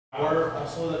Or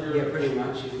also that you're... Yeah, pretty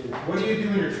much. What do you do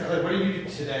in your... Like, what do you do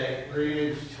today? What are you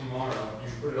going to do tomorrow?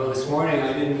 Well, this morning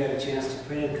I didn't get a chance to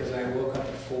print it because I woke up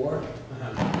at 4.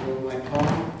 I wrote my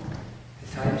poem. I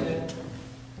typed it.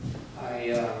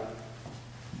 I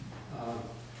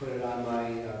put it on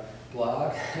my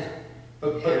blog.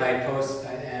 And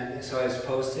I so I just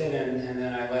posted and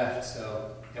then I left.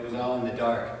 So it was all in the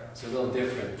dark. It's a little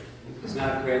different. It's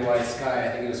not gray white sky.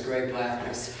 I think it was gray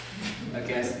blackness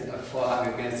against a fog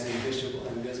against an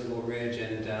invisible ridge,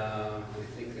 and I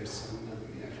think there's some.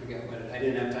 I forget what I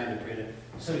didn't have time to print it,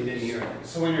 so you didn't hear it.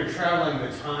 So when you're traveling,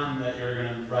 the time that you're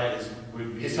going to write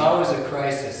would be. It's always a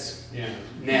crisis. Yeah.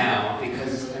 Now,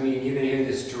 because I mean, you're going to hear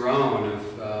this drone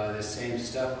of the same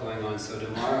stuff going on. So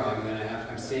tomorrow,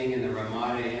 I'm staying in the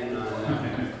Ramada Inn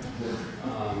on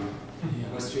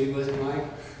what street was it, Mike?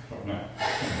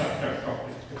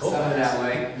 Something that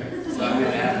way. So I'm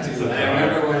going to have to. And I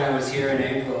remember when I was here in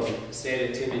April, stayed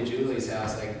at Tim and Julie's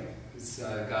house, I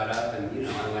got up and,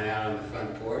 I went out on the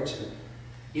front porch. And,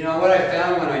 what I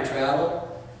found when I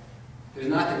travel, there's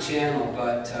not the channel,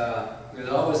 but there's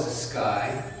always the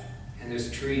sky, and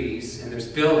there's trees, and there's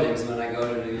buildings. When I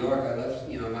go to New York, I love,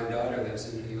 my daughter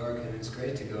lives in New York, and it's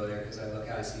great to go there because I look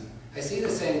out, I see the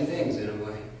same things in a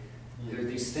way. There are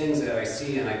these things that I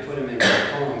see, and I put them in my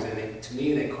poems, and to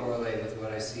me, they correlate with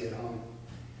what I see at home.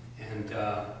 And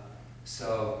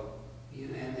so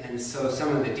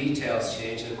some of the details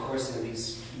change. And of course, in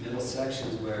these middle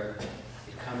sections where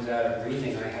it comes out of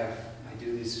reading, I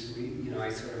do these, I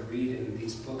sort of read in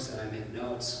these books, and I make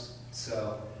notes.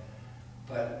 So,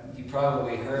 but you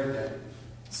probably heard that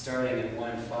starting at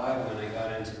 1:5, when I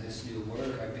got into this new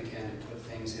work, I began to put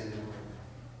things in that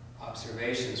were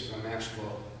observations from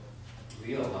actual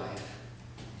real life,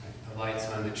 like the lights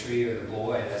on the tree or the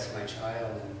boy, that's my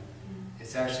child, and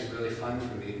it's actually really fun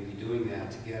for me to be doing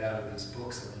that, to get out of these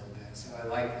books a little bit. So I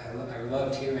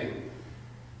loved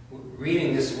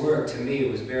reading this work. To me,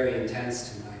 it was very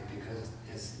intense tonight, because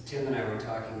as Tim and I were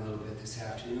talking a little bit this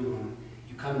afternoon, when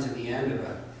you come to the end of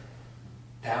a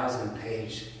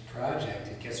 1,000-page project,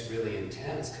 it gets really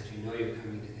intense, because you're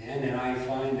coming to the end, and I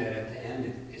find that at the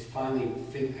end, I finally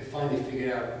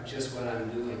figured out just what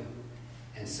I'm doing.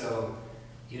 And so,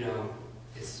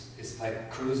 it's like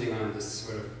cruising on this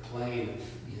sort of plane,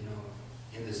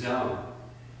 in the zone.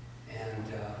 And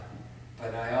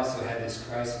but I also had this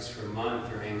crisis for a month,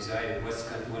 or anxiety. What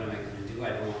am I going to do?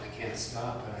 I can't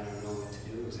stop, but I don't know what to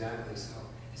do exactly. So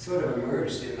it sort of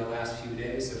emerged in the last few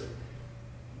days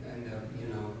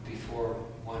before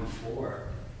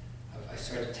 1:4. I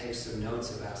started to take some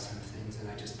notes about some things, and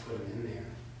I just put them in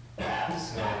there.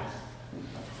 So.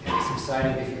 It was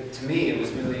exciting to hear. To me, it was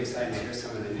really exciting to hear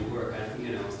some of the new work.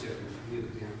 It's different for you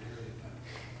because you haven't heard it.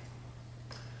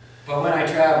 But when I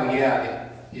travel, yeah,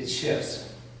 it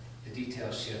shifts. The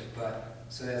details shift.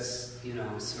 So that's,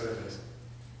 it's sort of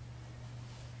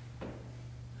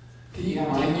I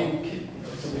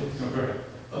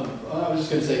was just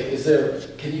going to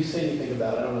say, can you say anything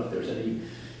about, I don't know if there's any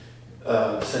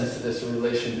sense to this, a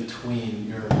relation between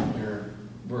your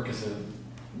work as a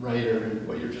writer and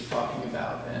what you're just talking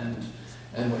about,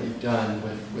 and what you've done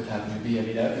with Having a Bee. I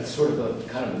mean, it's sort of a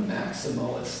kind of a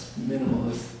maximalist,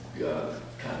 minimalist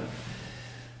kind of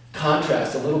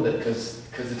contrast a little bit, because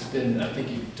it's been, I think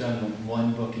you've done like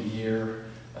one book a year,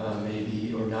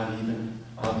 maybe, or not even,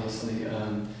 obviously.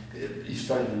 You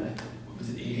started in, was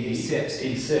it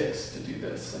 86 to do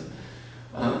this. And,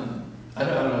 I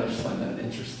don't know, I just find that an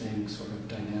interesting sort of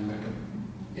dynamic.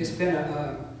 It's been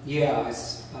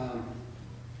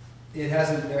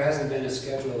there hasn't been a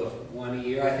schedule of one a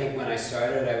year. I think when I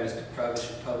started, I was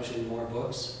publishing more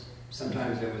books.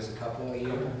 Sometimes there was a couple a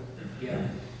year. Yeah.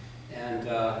 And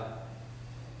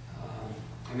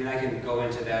I can go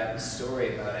into that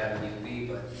story about Avenue B,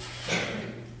 but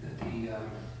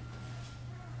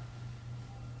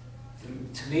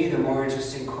to me, the more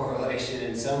interesting correlation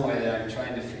in some way that I'm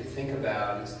trying to think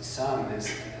about is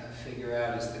figure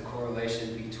out is the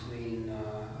correlation between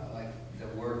the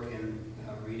work in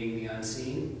reading the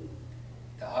unseen,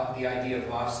 the idea of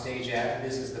offstage act.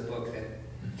 This is the book that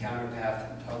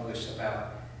Counterpath published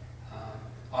about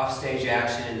offstage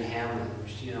action in Hamlet,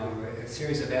 which, a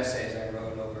series of essays I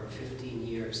wrote over 15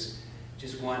 years,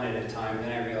 just one at a time.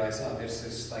 Then I realized, there's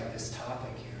this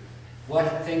topic here.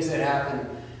 What things that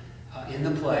happen in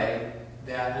the play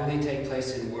that only take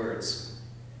place in words,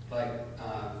 like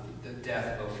the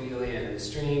death of Ophelia in the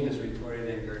stream is reported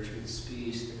in Gertrude's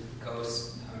speech. The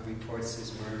ghost reports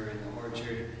his murder in the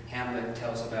orchard. Hamlet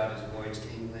tells about his voyage to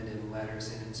England in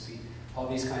letters and in speech. All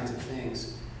these kinds of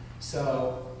things.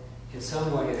 So, in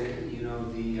some way,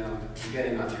 I'm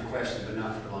getting off your question, but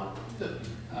not for long.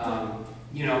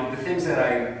 you know, the things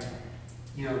that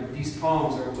you know, these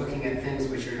poems are looking at things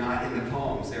which are not in the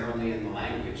poems, they're only in the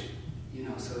language. You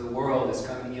know, so the world is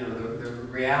coming, you know, the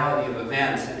reality of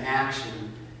events and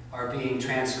action are being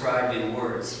transcribed in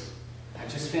words. I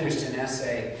just finished an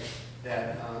essay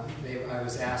that I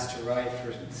was asked to write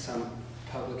for some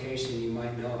publication you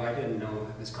might know of. I didn't know.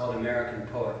 It was called American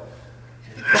Poet.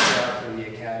 And it comes out from the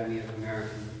Academy of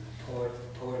American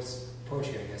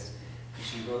Poetry, I guess. And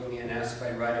she wrote me and asked if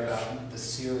I'd write about the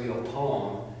serial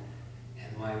poem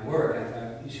and my work. I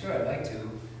thought, sure, I'd like to.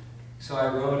 So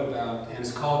I wrote about, and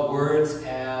it's called Words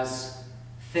as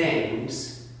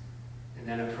Things, and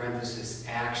then a parenthesis,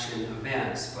 action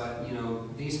events. But, you know,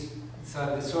 so I've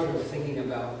been sort of thinking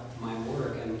about my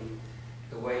work and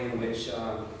the way in which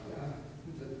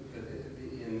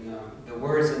the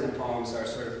words in the poems are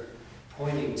sort of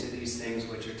pointing to these things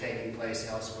which are taking place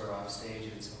elsewhere off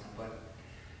stage and so on. But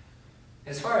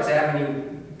as far as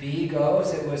Avenue B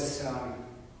goes, it was,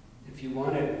 if you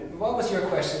wanted, what was your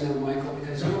question then, Michael?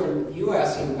 Because you were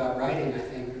asking about writing, I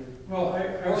think. Well,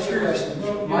 what was your question?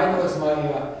 Well, Michael is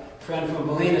my friend from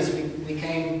Bolinas. We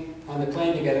came on the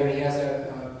plane together, and he has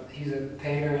he's a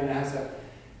painter and has a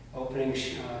opening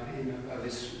of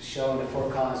his show in the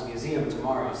Fort Collins Museum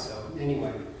tomorrow. So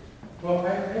anyway. Well, I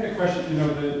had a question. You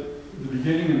know, the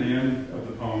beginning and the end of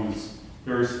the poem is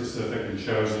very specific and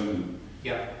chosen.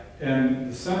 Yeah.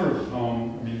 And the center of the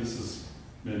poem, I mean, this is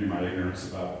maybe my ignorance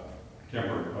about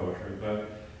contemporary poetry,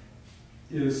 but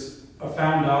is a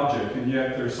found object, and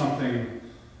yet there's something,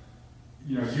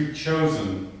 you know, you've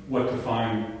chosen what to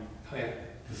find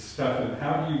the stuff, and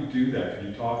how do you do that? Can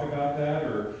you talk about that,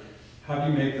 or how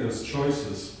do you make those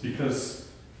choices? Because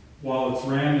while it's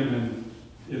random and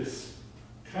it's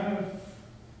kind of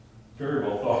very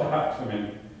well thought out, I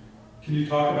mean, can you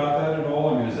talk about that at all?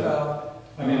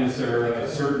 I mean, is there a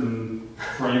certain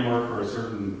framework or a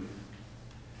certain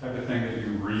type of thing that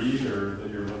you read or that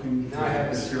you're looking for? No, I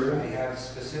have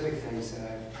specific things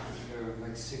that there are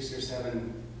like 6 or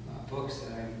 7 books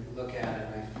that I look at,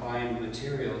 and I find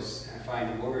materials, and I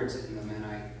find words in them, and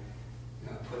I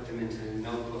put them into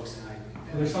notebooks,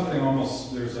 and there's something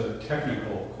almost, there's a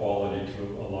technical quality to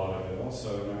a lot of it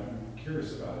also, and I'm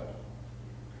curious about it.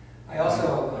 I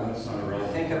also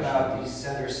think about these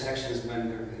center sections when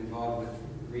they're involved with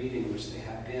reading, which they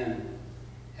have been,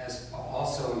 as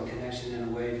also in connection in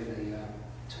a way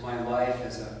to my life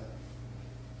as a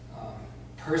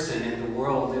person in the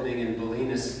world living in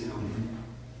Bolinas, you know,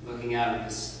 looking out at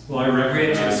this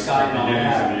bridge and sky and all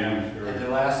that. And the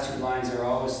last 2 lines are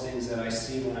always things that I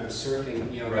see when I'm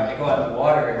surfing. You know, I go out in the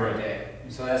water every day,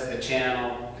 so that's the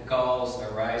channel, the gulls, the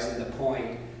horizon, the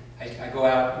point. I go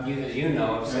out, as you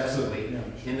know, obsessively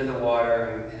into the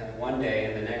water, and one day,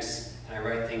 and the next, and I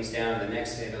write things down. The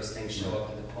next day, those things show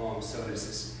up in the poem. So there's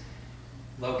this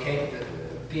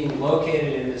being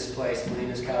located in this place,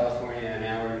 Bolinas, California, an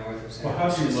hour north of San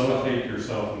Francisco. Well, how do you locate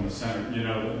yourself in the center? You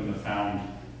know, in the found.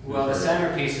 Well, the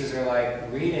centerpieces are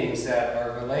like readings that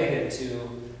are related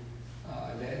to.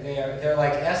 They're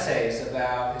like essays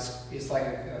about. It's like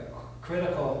a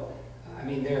critical. I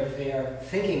mean, they are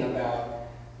thinking about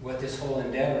what this whole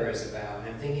endeavor is about,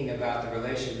 and thinking about the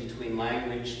relation between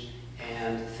language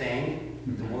and thing,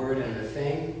 the word and the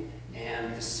thing,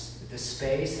 and the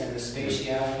space and the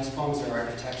spatiality. These poems are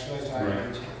architectural. I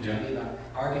was talking about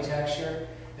architecture,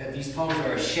 that these poems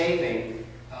are shaping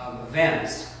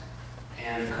events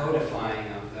and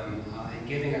codifying of them, and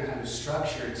giving a kind of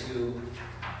structure to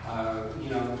you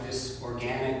know, this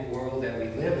organic world that we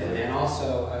live in, and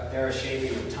also they're a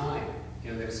shaping of time.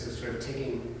 You know, there's a sort of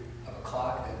ticking of a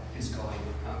clock that is going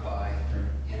by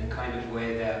in a kind of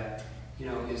way that, you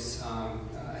know, is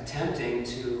attempting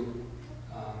to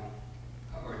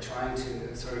or trying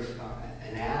to sort of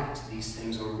enact these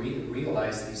things or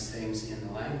realize these things in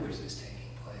the language that's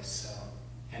taking place. So,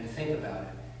 and to think about it.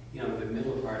 You know, the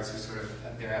middle parts are sort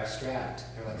of, they're abstract.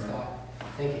 They're like thought,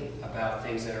 thinking about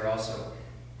things that are also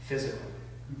physical.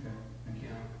 Okay.